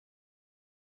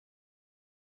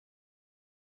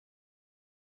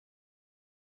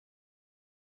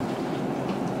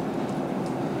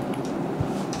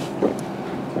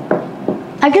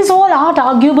I guess all art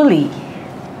arguably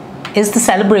is the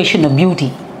celebration of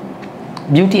beauty.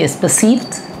 Beauty as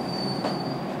perceived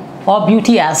or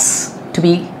beauty as to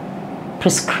be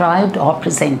prescribed or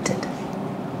presented.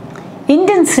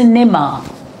 Indian cinema,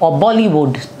 or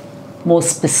Bollywood more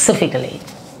specifically,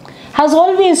 has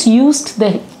always used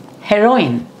the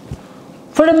heroine,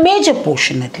 for a major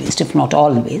portion at least, if not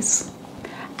always,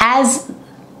 as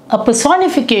a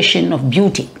personification of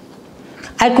beauty.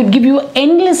 I could give you an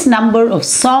endless number of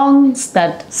songs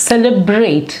that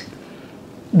celebrate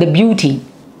the beauty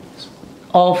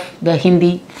of the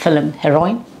Hindi film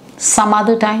heroine. Some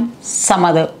other time, some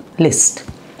other list.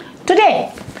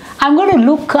 Today, I'm going to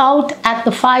look out at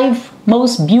the 5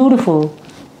 most beautiful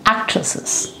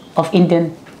actresses of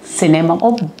Indian cinema,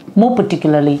 or more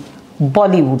particularly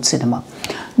Bollywood cinema.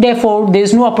 Therefore,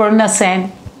 there's no Aparna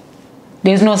Sen,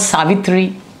 there's no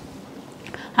Savitri.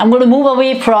 I'm going to move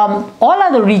away from all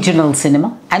other regional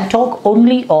cinema and talk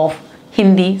only of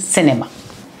Hindi cinema.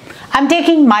 I'm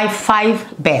taking my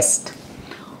 5 best.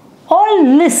 All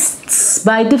lists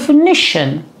by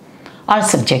definition are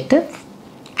subjective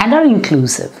and are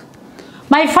inclusive.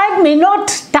 My 5 may not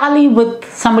tally with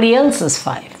somebody else's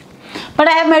 5, but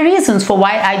I have my reasons for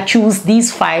why I choose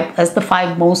these 5 as the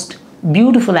 5 most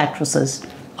beautiful actresses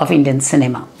of Indian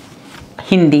cinema,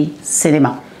 Hindi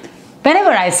cinema.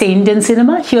 Whenever I say Indian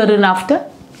cinema, hereinafter,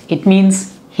 it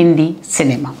means Hindi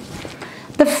cinema.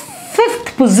 The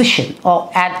 5th position,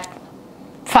 or at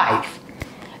 5,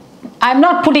 I'm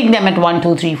not putting them at 1,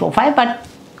 2, 3, 4, 5, but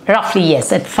roughly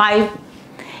yes, at 5,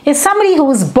 is somebody who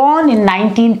was born in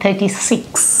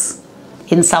 1936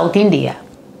 in South India.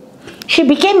 She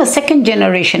became a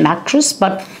second-generation actress,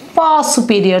 but far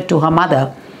superior to her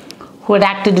mother, who had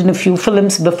acted in a few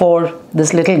films before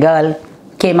this little girl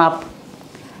came up.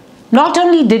 Not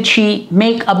only did she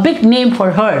make a big name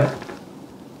for her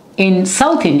in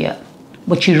South India,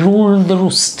 but she ruled the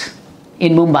roost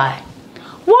in Mumbai.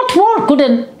 What more could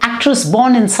an actress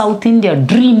born in South India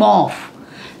dream of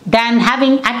than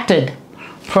having acted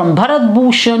from Bharat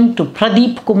Bhushan to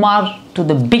Pradeep Kumar to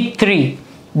the big 3,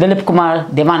 Dilip Kumar,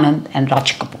 Devanand and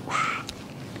Raj Kapoor.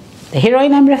 The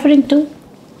heroine I'm referring to?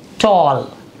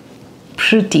 Tall,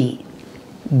 pretty,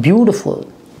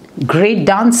 beautiful, great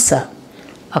dancer,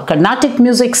 a Carnatic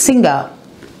music singer,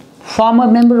 former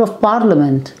member of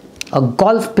parliament, a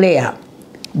golf player,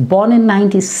 born in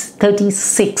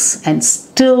 1936 and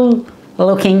still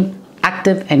looking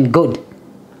active and good.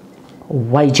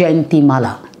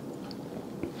 Vyjayanthimala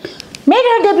made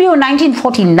her debut in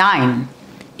 1949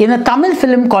 in a Tamil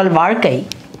film called Varkai,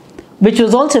 which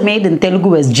was also made in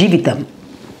Telugu as Jeevitam.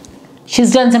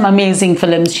 She's done some amazing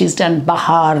films. She's done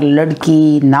Bahar,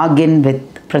 Ladki, Nagin with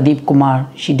Pradeep Kumar.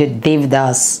 She did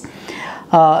Devdas.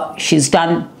 She's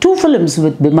done 2 films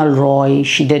with Bimal Roy.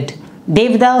 She did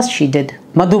Devdas, she did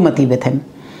Madhumati with him.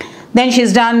 Then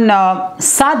she's done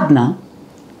Sadhna,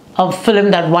 a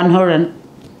film that won her a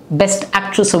Best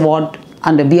Actress Award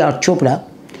under B.R. Chopra.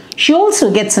 She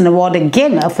also gets an award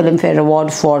again, a Filmfare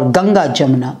Award for Ganga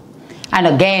Jamuna, and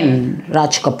again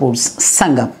Raj Kapoor's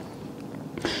Sangam.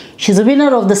 She's a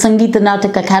winner of the Sangeeta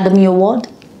Natak Academy Award.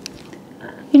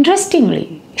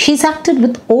 Interestingly, she's acted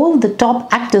with all the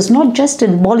top actors, not just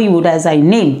in Bollywood as I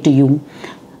named to you,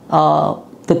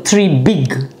 the 3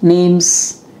 big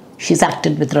names. She's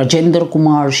acted with Rajendra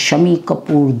Kumar, Shami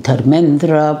Kapoor,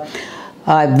 Dharmendra.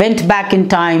 I went back in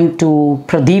time to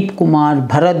Pradeep Kumar,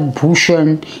 Bharat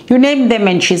Bhushan. You name them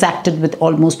and she's acted with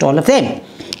almost all of them.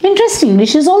 Interestingly,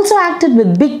 she's also acted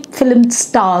with big film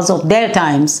stars of their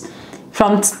times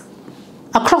from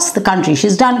across the country.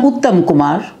 She's done Uttam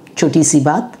Kumar, Choti Si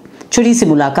Baat, Choti Si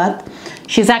Mulaqat.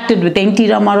 She's acted with N.T.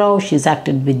 Ramarao. She's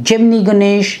acted with Gemini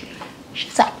Ganesh.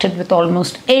 She's acted with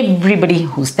almost everybody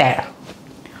who's there.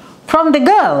 From the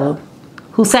girl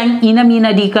who sang Ina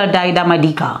Meena Dika Daida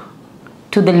Madika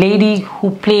to the lady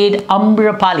who played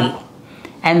Amrapali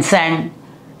and sang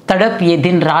Tadap Ye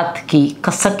Din Raat Ki,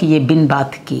 Kasak Ye Bin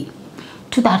Baat Ki,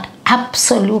 to that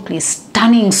absolutely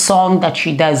stunning song that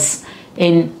she does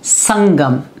in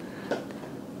Sangam,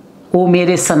 O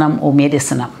Mere Sanam, O Mere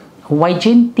Sanam.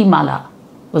 Vyjayanthimala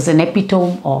was an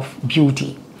epitome of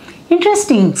beauty.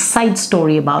 Interesting side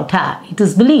story about her. It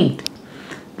is believed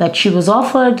that she was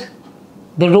offered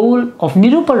the role of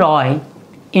Nirupa Roy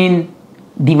in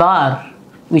Diwar,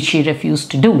 which she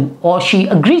refused to do, or she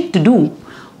agreed to do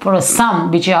for a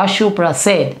sum which Yash Chopra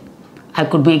said I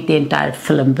could make the entire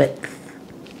film with.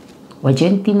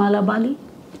 Vyjayanthimala Bali,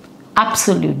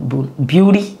 absolute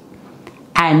beauty,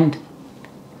 and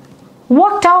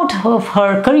worked out of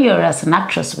her career as an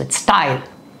actress with style.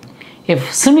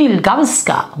 If Sunil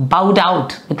Gavaskar bowed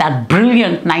out with that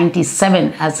brilliant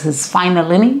 97 as his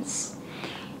final innings,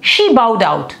 she bowed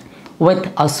out with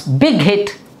a big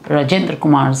hit, Rajendra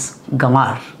Kumar's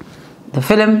Gamar, the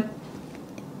film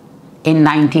in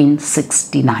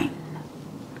 1969.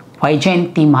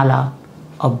 Vyjayanthimala,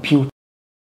 a beauty.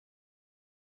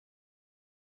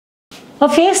 A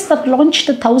face that launched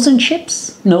 1,000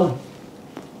 ships? No.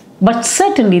 But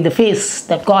certainly the face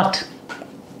that got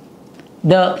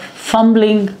the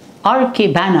fumbling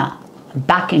R.K. Bana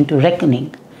back into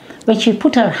reckoning when she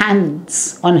put her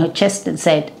hands on her chest and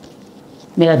said,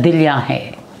 Mera dil yahan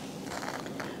hai.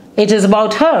 It is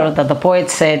about her that the poet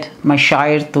said, Main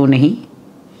shair to nahi,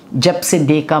 jab se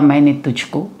dekha maine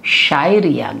tujhko,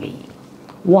 shairi aa gayi.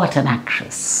 What an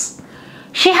actress.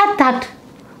 She had that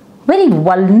very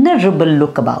vulnerable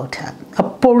look about her, a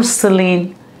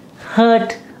porcelain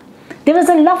hurt. There was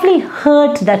a lovely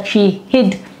hurt that she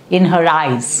hid in her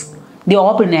eyes. The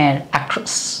Aubinaire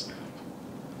actress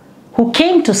who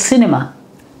came to cinema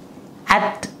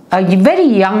at a very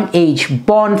young age,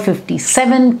 born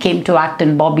 57, came to act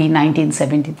in Bobby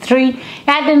 1973,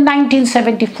 and in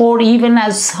 1974, even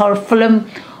as her film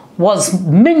was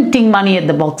minting money at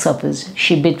the box office,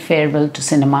 she bid farewell to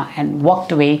cinema and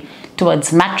walked away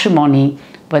towards matrimony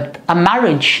with a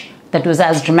marriage that was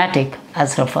as dramatic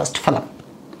as her first film.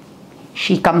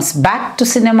 She comes back to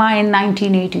cinema in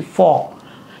 1984,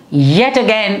 yet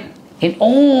again in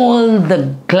all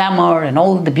the glamour and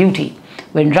all the beauty,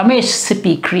 when Ramesh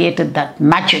Sippy created that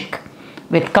magic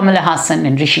with Kamal Haasan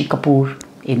and Rishi Kapoor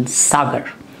in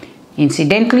Sagar.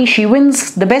 Incidentally, she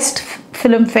wins the Best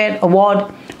Filmfare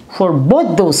Award for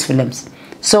both those films.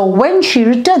 So when she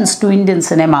returns to Indian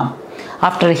cinema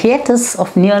after a hiatus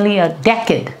of nearly a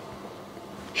decade,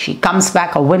 she comes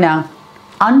back a winner,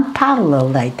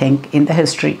 unparalleled, I think, in the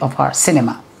history of our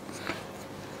cinema.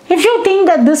 If you think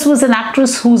that this was an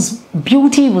actress whose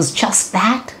beauty was just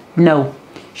that, no.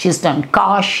 She's done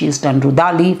Kash, she's done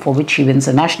Rudali, for which she wins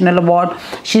a national award.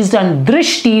 She's done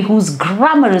Drishti, whose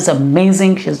grammar is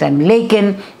amazing. She's done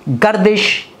Lekin,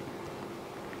 Gardish.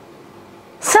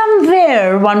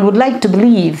 Somewhere one would like to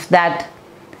believe that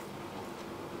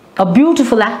a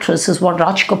beautiful actress is what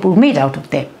Raj Kapoor made out of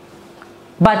them.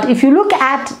 But if you look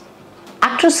at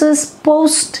actresses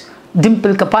post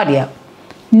Dimple Kapadia,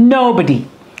 nobody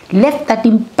left that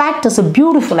impact as a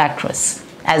beautiful actress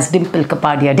as Dimple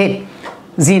Kapadia did.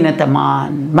 Zeenat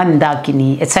Aman,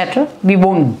 Mandakini, etc. We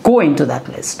won't go into that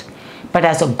list. But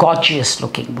as a gorgeous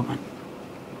looking woman,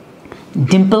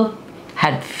 Dimple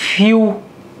had few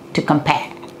to compare.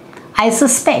 I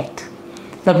suspect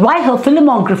that why her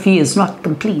filmography is not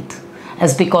complete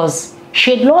is because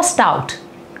she had lost out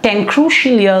 10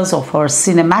 crucial years of her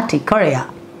cinematic career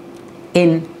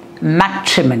in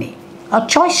matrimony, a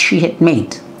choice she had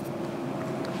made.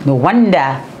 No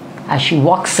wonder as she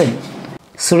walks in,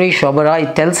 Suresh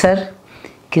Oberoi tells her,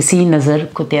 Kisi nazar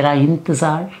ko tera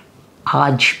intezar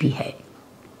aaj bhi hai.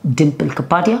 Dimple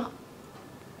Kapadia,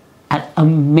 an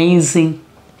amazing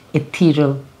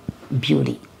ethereal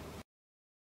beauty.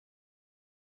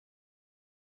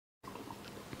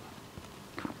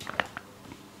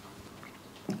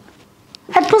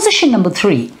 At position number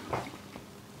 3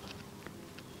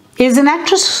 is an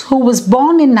actress who was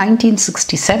born in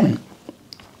 1967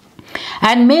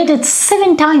 and made it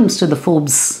 7 times to the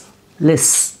Forbes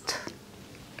list.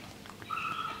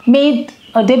 Made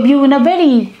a debut in a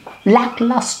very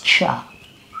lackluster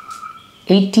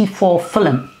 84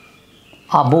 film,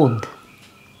 Abod.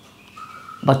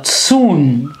 But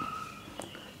soon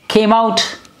came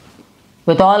out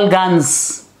with all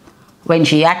guns when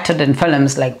she acted in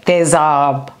films like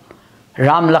Tezab,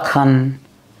 Ram Lakhan,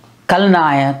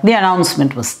 Kalnayak. The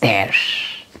announcement was there.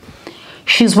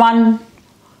 She's won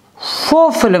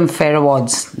 4 Filmfare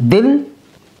Awards: Dil,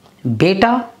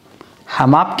 Beta,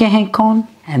 Hum Aapke Hain Kaun,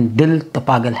 and Dil To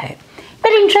Pagal Hai.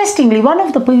 Very interestingly, one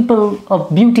of the people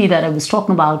of beauty that I was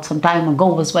talking about some time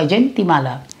ago was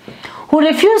Vyjayanthimala, who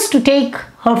refused to take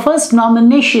her first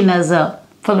nomination as a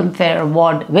Filmfare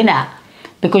Award winner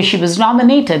because she was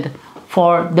nominated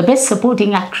for the Best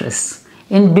Supporting Actress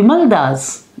in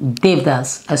Bimaldas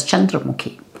Devdas as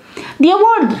Chandramukhi. The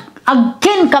award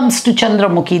again comes to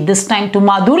Chandramukhi, this time to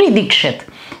Madhuri Dixit,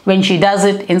 when she does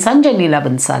it in Sanjay Leela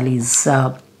Bansali's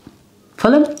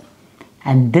film.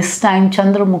 And this time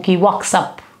Chandramukhi walks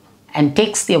up and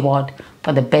takes the award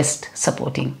for the Best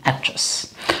Supporting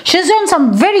Actress. She's done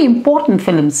some very important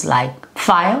films like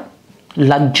Fire,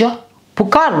 Lajja,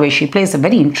 Pukar, where she plays a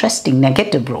very interesting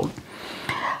negative role.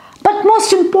 But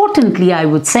most importantly, I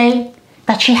would say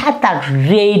that she had that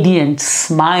radiant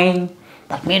smile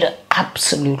that made her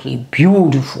absolutely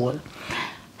beautiful.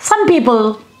 Some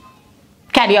people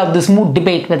carry out this mood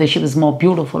debate whether she was more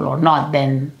beautiful or not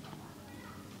than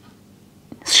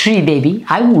Sri Devi.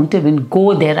 I won't even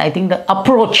go there. I think the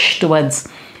approach towards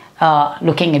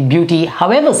looking at beauty,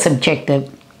 however subjective,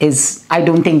 is, I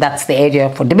don't think that's the area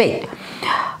for debate.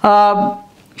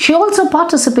 She also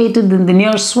participated in the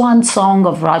near swan song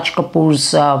of Raj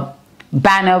Kapoor's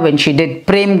banner when she did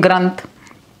Prem Granth.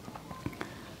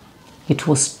 It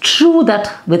was true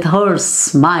that with her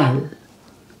smile,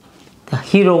 the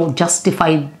hero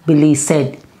justifiably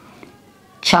said,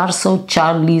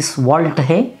 440 volt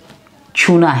है,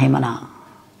 छूना है मना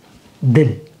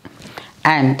दिल.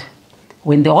 And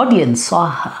when the audience saw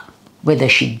her, whether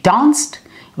she danced,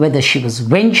 whether she was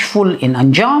vengeful in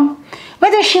Anjam,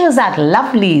 whether she was that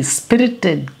lovely,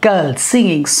 spirited girl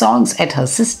singing songs at her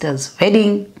sister's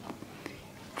wedding,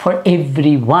 for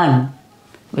everyone,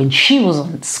 when she was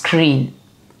on screen,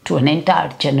 to an entire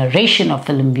generation of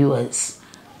film viewers,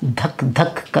 धक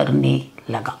धक करने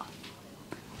लगा.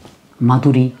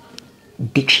 Madhuri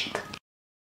Dixit.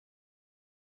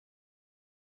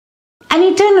 An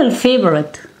eternal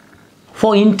favorite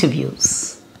for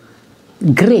interviews.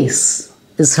 Grace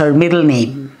is her middle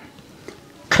name.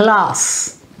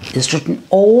 Class is written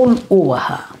all over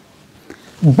her.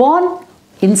 Born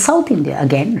in South India,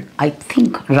 again, I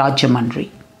think Rajamandri.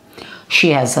 She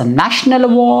has a national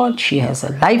award, she has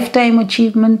a lifetime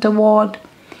achievement award.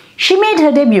 She made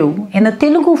her debut in a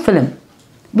Telugu film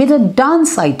with a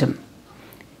dance item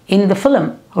in the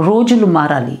film Rojulu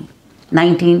Marali,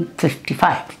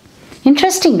 1955.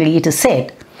 Interestingly, it is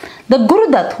said the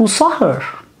Gurudutt who saw her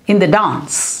in the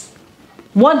dance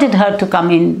wanted her to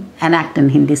come in and act in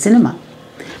Hindi cinema.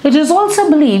 It is also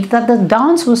believed that the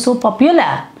dance was so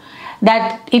popular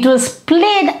that it was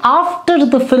played after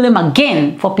the film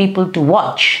again for people to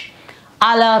watch,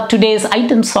 a la today's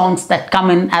item songs that come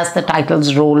in as the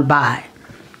titles roll by.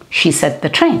 She set the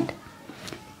trend.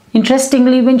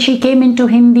 Interestingly, when she came into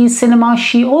Hindi cinema,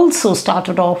 she also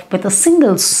started off with a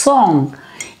single song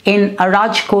in a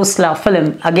Raj Khosla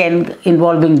film, again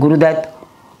involving Gurudutt,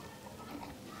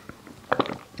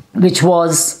 which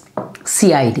was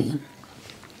CID.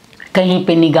 Kahin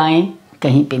pe nigahein,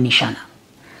 kahin pe nishana.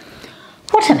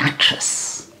 What an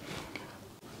actress.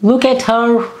 Look at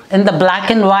her in the black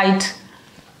and white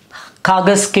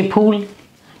Kagaz ke Phool.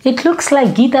 It looks like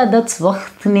Geeta Dutt's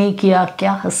Waqt ne kiya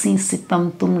kya hasi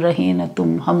sitam tum rahe na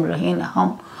tum hum rahe na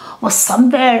hum was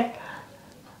somewhere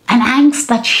an angst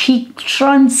that she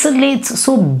translates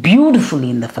so beautifully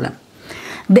in the film.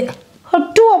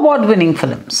 Her two award-winning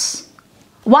films.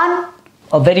 One,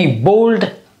 a very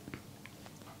bold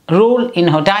role in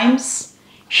her times.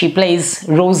 She plays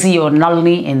Rosie or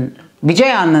Nalini in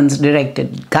Vyjayananda's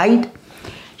directed Guide.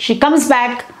 She comes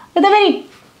back with a very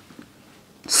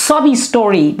sobby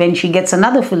story when she gets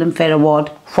another Filmfare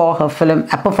Award for her film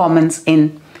a performance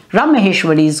in Ram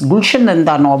Maheshwari's Gulshan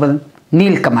Nanda novel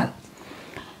Neel Kamal.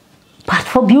 But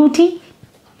for beauty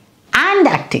and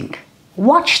acting,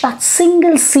 watch that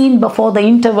single scene before the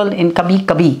interval in Kabhi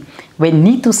Kabhi when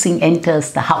Neetu Singh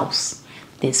enters the house.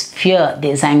 There's fear,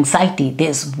 there's anxiety,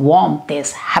 there's warmth,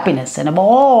 there's happiness, and above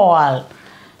all,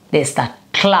 there's that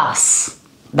class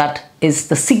that is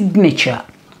the signature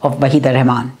of Waheeda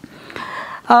Rehman.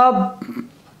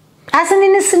 As an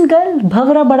innocent girl,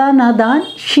 Bhavra Bada Nadan,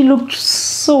 she looked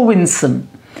so winsome.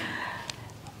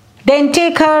 Then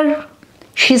take her,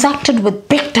 she's acted with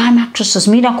big-time actresses,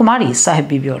 Meena Kumari, Sahib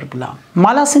Bibi Aur Ghulam,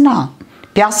 Mala Sinha,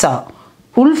 Pyasa,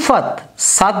 Ulfat,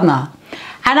 Sadhna.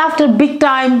 And after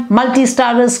big-time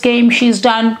multi-starrers came, she's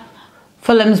done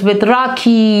films with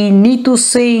Rakhi, Neetu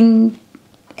Singh,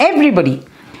 everybody.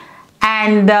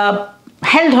 And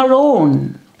held her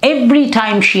own every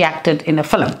time she acted in a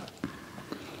film.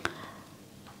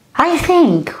 I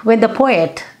think when the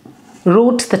poet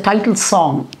wrote the title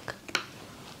song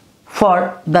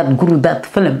for that Gurudutt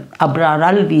film, Abrar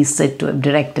Alvi is said to have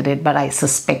directed it, but I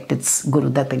suspect it's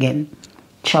Gurudutt again,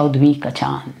 Chaudhwi Ka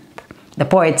Chand. The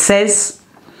poet says,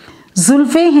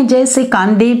 जुल्फे हैं जैसे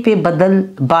कांधे पे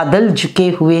बादल झुके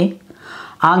हुए,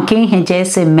 आंखें हैं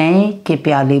जैसे मैं के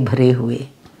प्याले भरे हुए,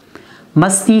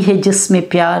 मस्ती है जिसमें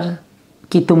प्यार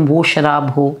कि तुम वो शराब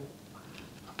हो,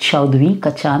 चौदहवीं का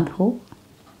चांद हो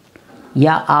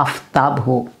या आफताब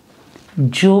हो,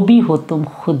 जो भी हो तुम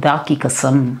खुदा की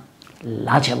कसम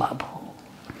लाजवाब हो.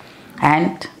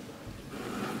 And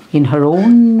in her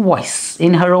own voice,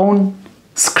 in her own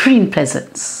screen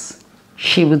presence,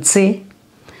 she would say,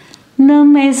 न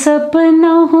मैं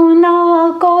सपना हूँ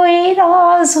ना कोई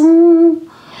राज हूँ,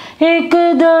 एक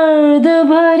दर्द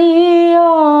भरी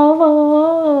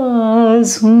आवाज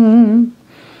हूँ,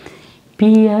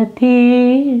 पिया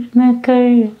देर न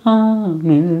कर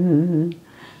आमिल,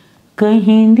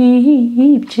 कहीं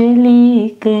दीप जले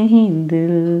कहीं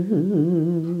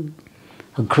दिल.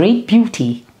 a great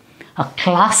beauty, a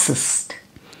classist,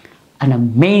 an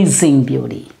amazing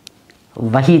beauty,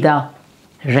 Waheeda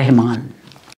Rehman.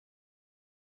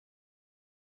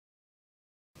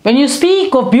 When you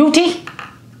speak of beauty,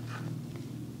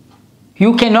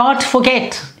 you cannot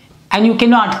forget and you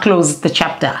cannot close the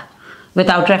chapter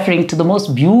without referring to the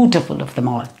most beautiful of them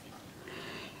all.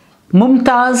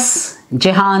 Mumtaz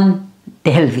Jahan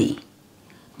Dehlvi,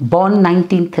 born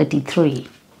 1933,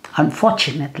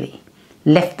 unfortunately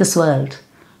left this world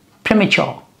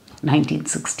premature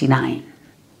 1969.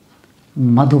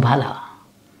 Madhubala,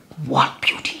 what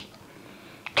beauty!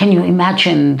 Can you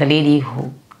imagine the lady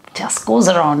who just goes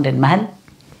around in Mahal,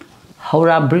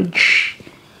 Howrah Bridge?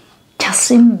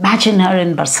 Just imagine her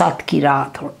in Barsat Ki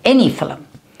Raat or any film.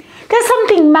 There's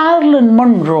something Marilyn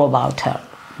Monroe about her.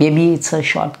 Maybe it's her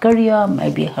short career,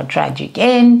 maybe her tragic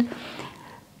end.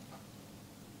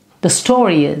 The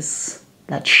story is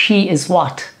that she is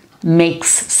what makes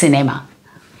cinema.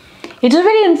 It is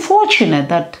very unfortunate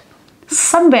that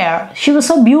somewhere she was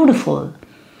so beautiful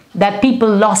that people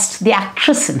lost the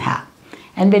actress in her.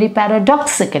 And very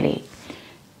paradoxically,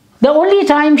 the only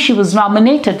time she was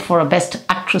nominated for a Best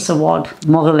Actress Award,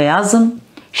 Mughal-e-Azam,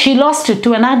 she lost it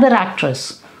to another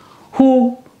actress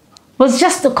who was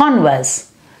just the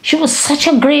converse. She was such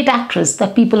a great actress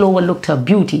that people overlooked her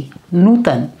beauty.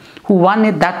 Nutan, who won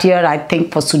it that year, I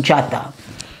think, for Sujata.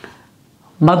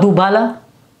 Madhubala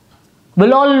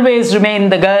will always remain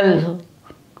the girl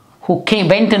who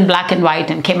went in black and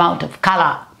white and came out of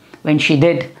color when she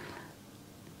did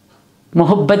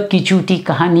Mohabbat ki jhoothi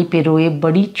kahani pe roye,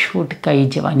 badi chhot kai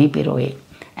jawani pe roye.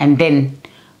 And then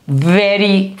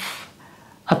very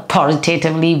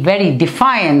authoritatively, very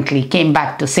defiantly came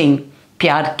back to sing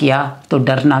Pyar Kiya To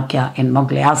Darna Kya in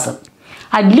Mughal-e-Azam.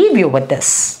 I'd leave you with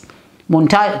this.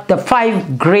 The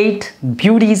 5 great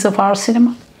beauties of our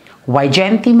cinema: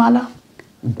 Vyjayanthimala,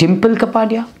 Dimple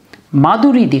Kapadia,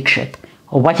 Madhuri Dixit,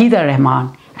 Waheeda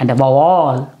Rehman, and above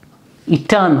all,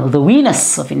 eternal, the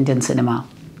Venus of Indian cinema,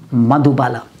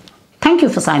 Madhubala. Thank you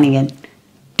for signing in.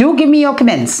 Do give me your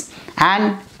comments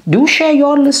and do share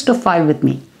your list of 5 with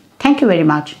me. Thank you very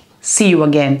much. See you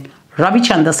again.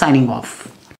 Ravichander signing off.